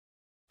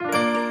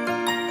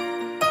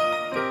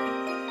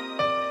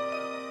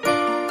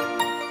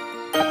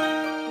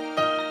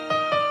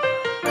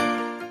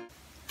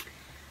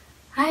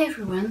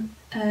everyone,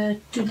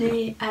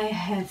 today I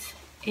have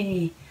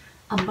a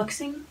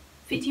unboxing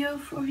video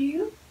for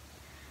you.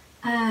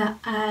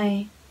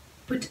 I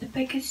put a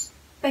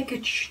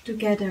package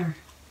together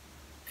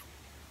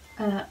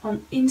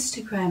on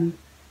Instagram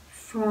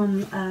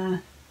from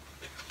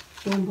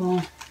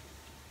BonBons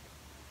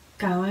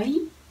Kawaii.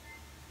 You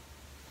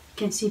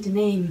can see the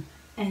name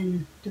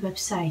and the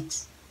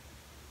website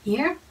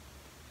here.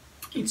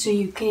 It's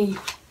a UK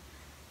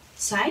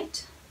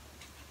site.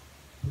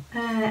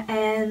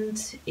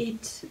 And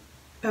it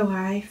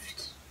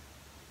arrived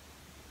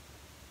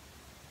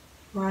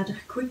rather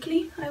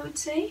quickly, I would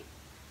say,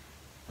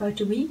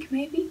 about a week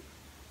maybe,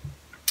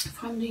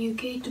 from the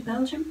UK to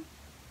Belgium.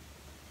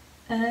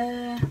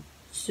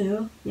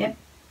 So yeah,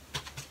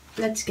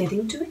 let's get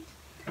into it.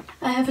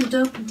 I haven't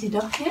opened it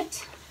up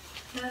yet,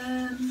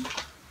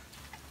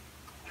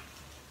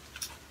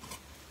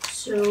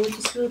 so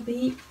this will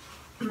be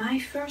my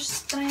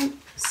first time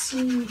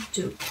seeing it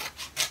too.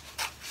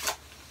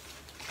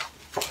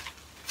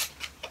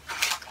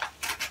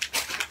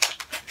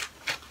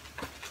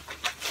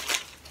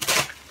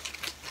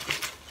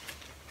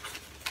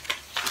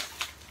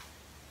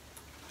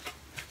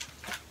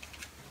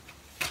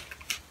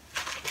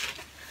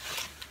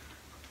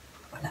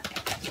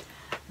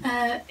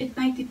 It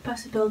might be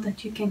possible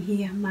that you can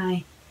hear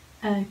my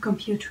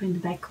computer in the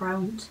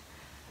background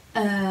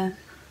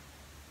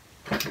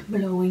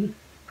blowing.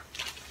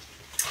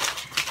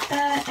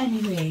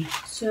 Anyway,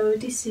 so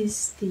this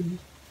is the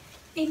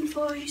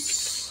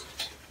invoice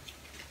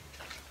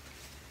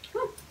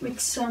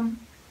with some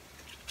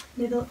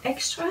little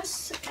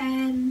extras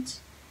and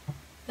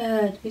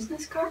the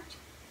business card.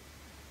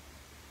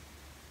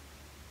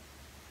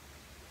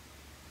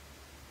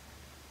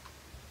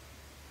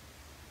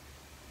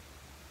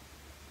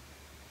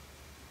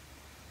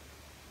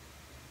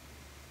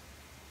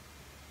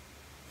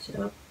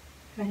 So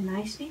very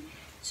nicely.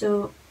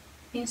 So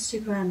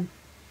Instagram,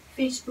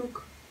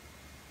 Facebook,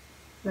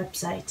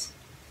 website,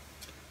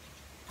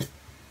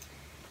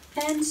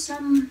 and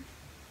some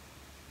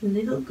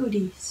little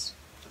goodies.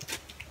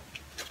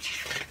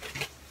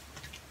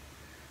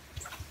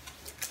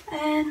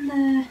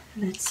 And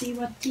let's see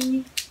what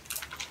the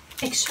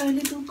extra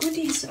little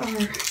goodies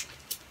are.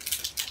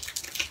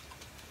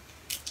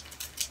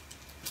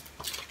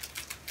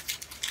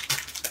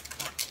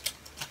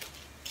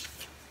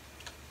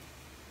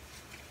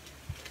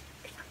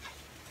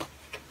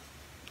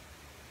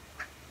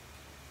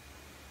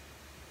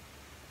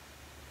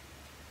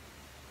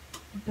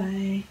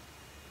 By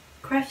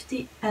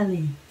Crafty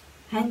Ali,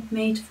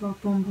 handmade for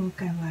BonBons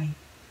Kawaii.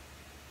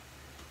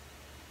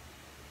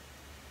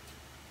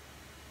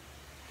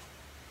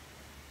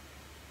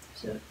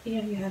 So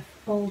here you have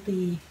all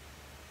the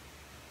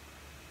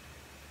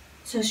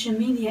social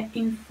media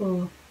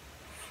info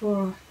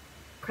for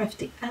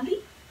Crafty Ali.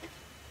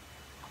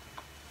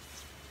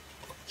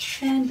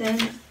 And then,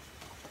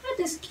 that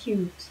is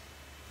cute,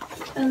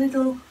 a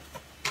little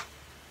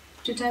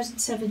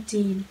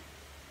 2017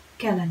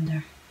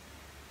 calendar.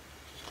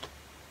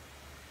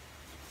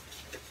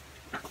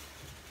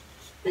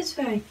 It's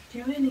very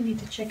cute. You really need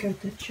to check out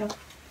that shop.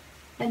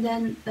 And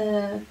then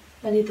a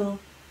little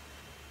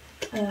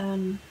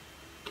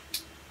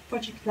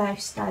Project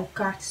Lifestyle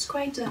card. It's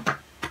quite a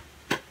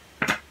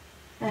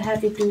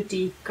heavy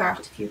duty card,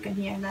 if you can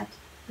hear that.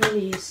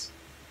 Really is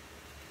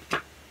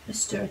a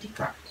sturdy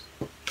card.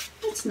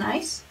 It's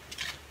nice.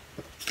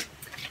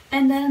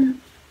 And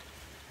then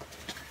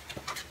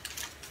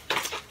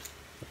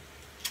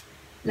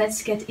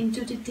let's get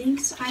into the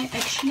things I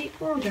actually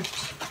ordered.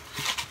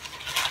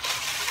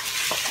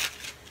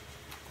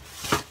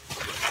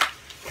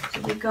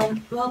 They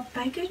come well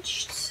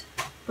packaged,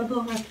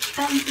 bubble wrap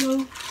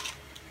envelope,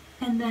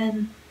 and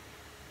then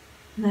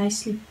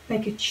nicely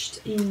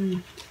packaged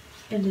in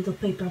a little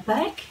paper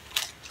bag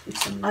with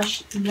some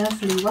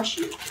lovely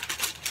washing.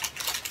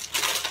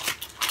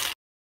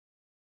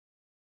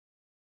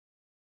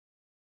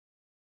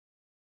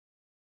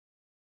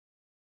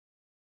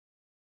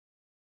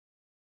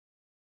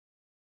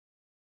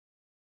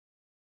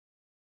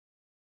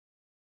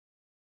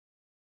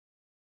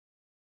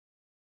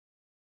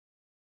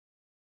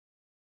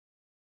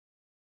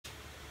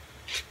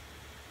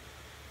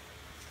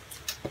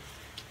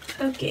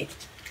 Okay,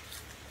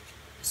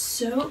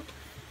 so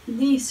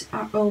these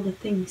are all the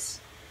things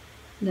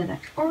that I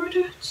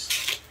ordered.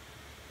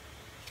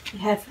 We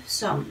have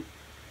some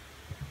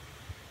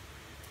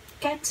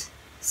cat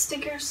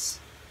stickers.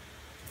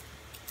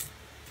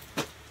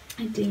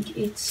 I think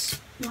it's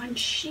one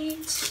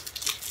sheet.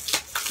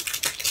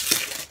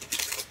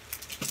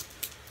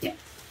 Yeah,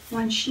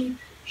 one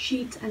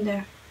sheet and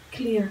they're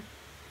clear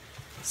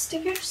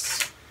stickers.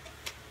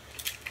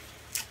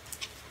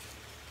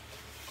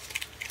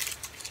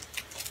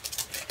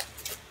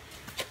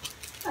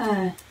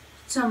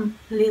 Some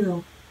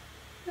little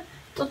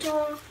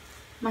Totoro,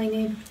 my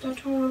neighbor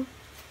Totoro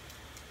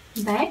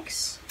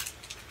bags.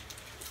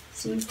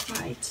 Seem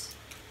quite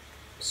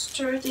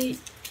sturdy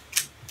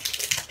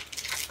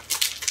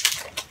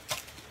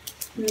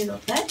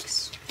little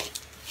bags.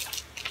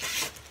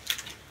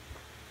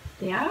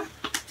 they are.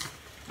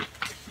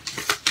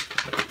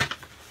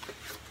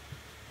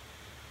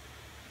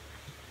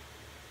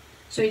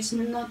 So it's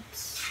not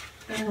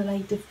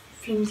like the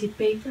flimsy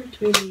paper,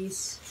 it really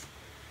is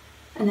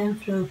an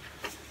envelope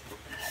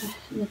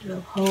that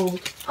will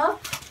hold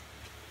up.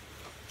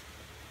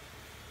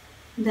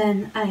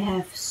 Then I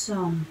have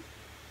some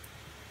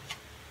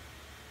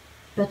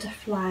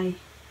butterfly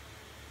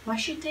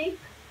washi tape.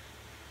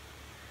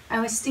 I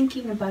was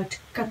thinking about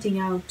cutting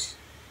out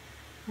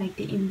like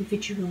the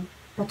individual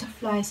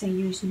butterflies and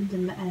using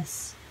them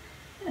as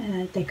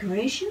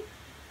decoration.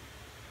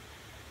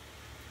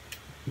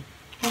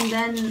 And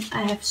then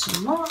I have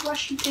some more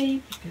washi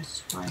tape,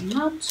 because why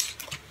not?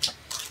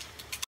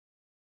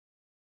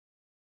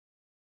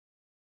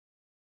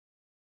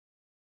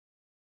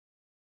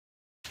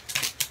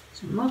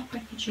 Some more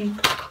packaging.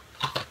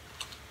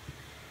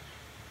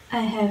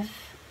 I have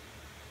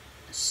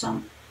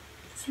some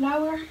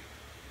flower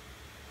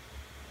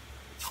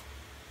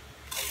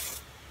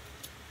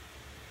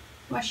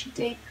washi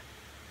tape,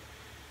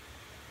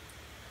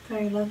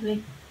 very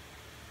lovely.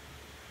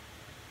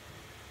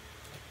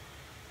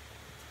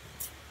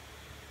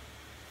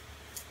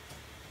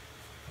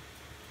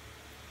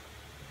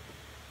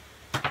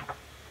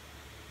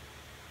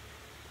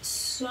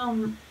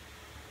 Some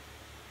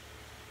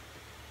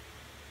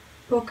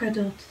polka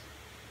dot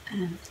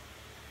and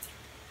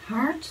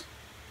heart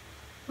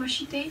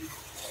washi tape.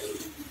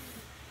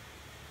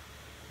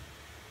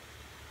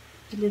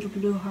 The little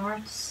blue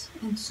hearts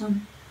and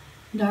some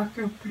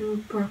darker blue,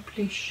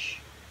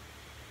 purplish,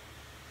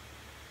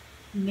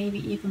 maybe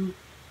even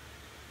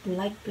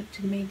black, but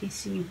to me they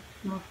seem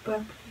more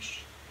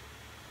purplish.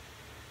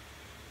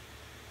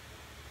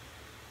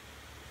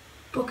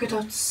 Polka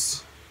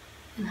dots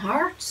and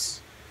hearts.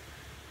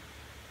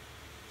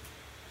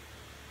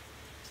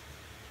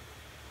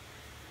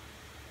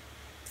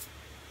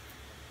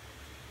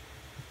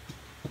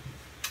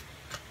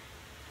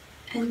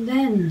 And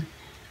then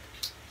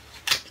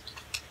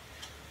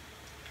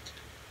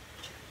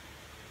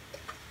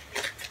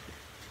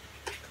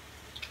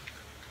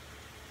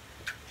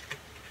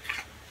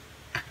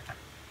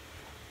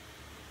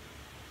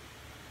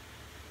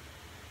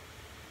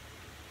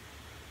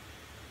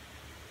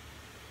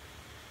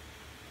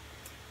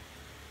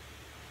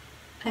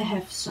I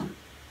have some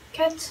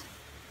cat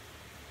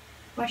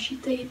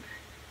washi tape,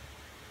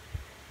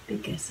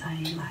 because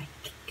I like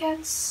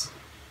cats.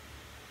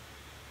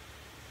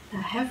 I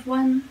have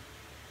one,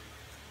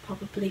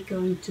 probably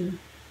going to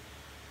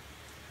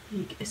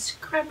make a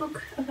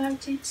scrapbook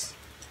about it.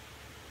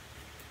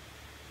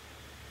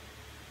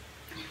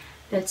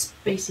 That's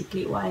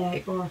basically why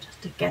I ordered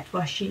the cat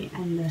washi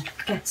and the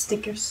cat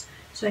stickers,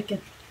 so I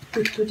could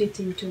put it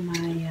into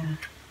my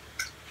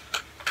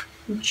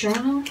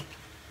journal,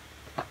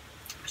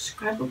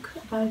 scrapbook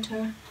about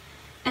her.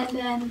 And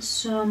then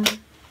some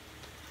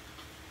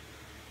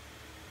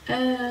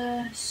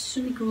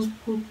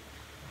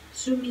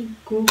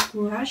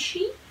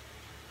sumigogurashi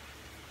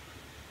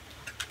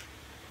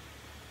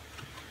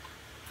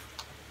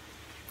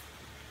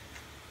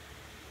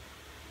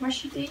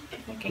washi tape,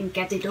 if I can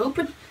get it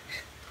open.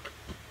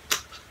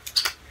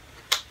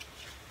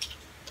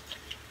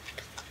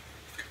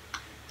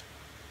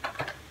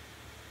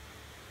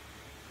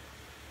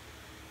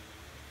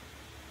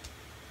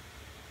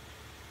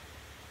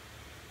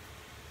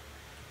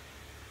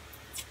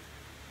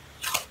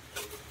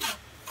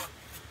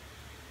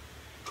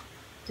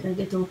 The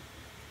little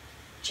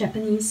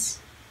Japanese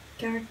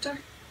character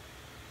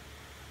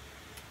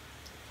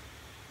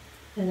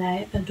that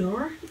I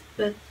adore,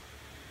 but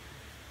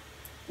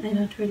I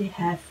don't really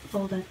have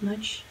all that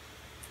much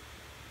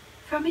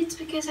from it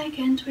because I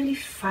can't really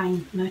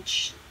find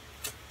much,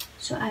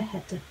 so I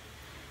had to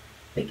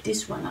pick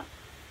this one up.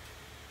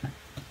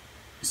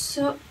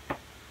 So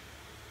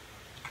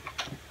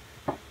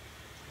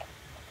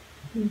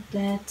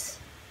that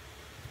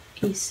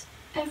is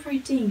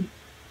everything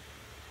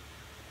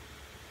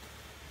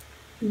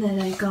that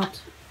I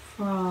got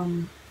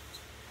from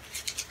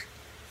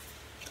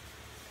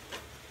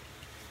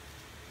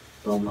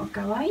BonBons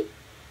Kawaii.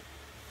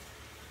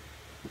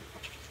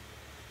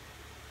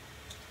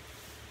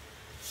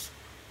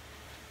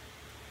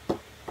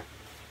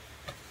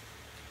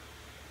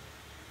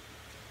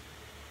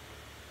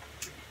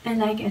 And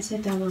like I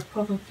said, I will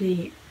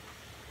probably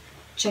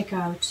check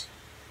out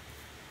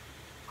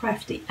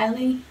Crafty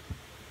Ali,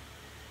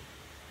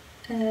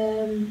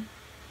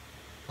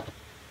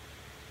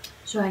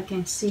 so I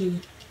can see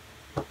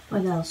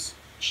what else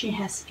she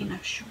has in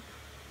her shop.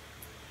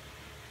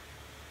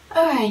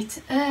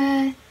 Alright,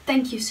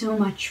 thank you so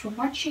much for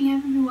watching,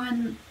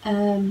 everyone,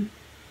 and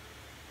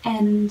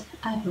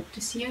I hope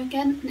to see you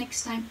again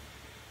next time.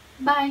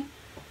 Bye!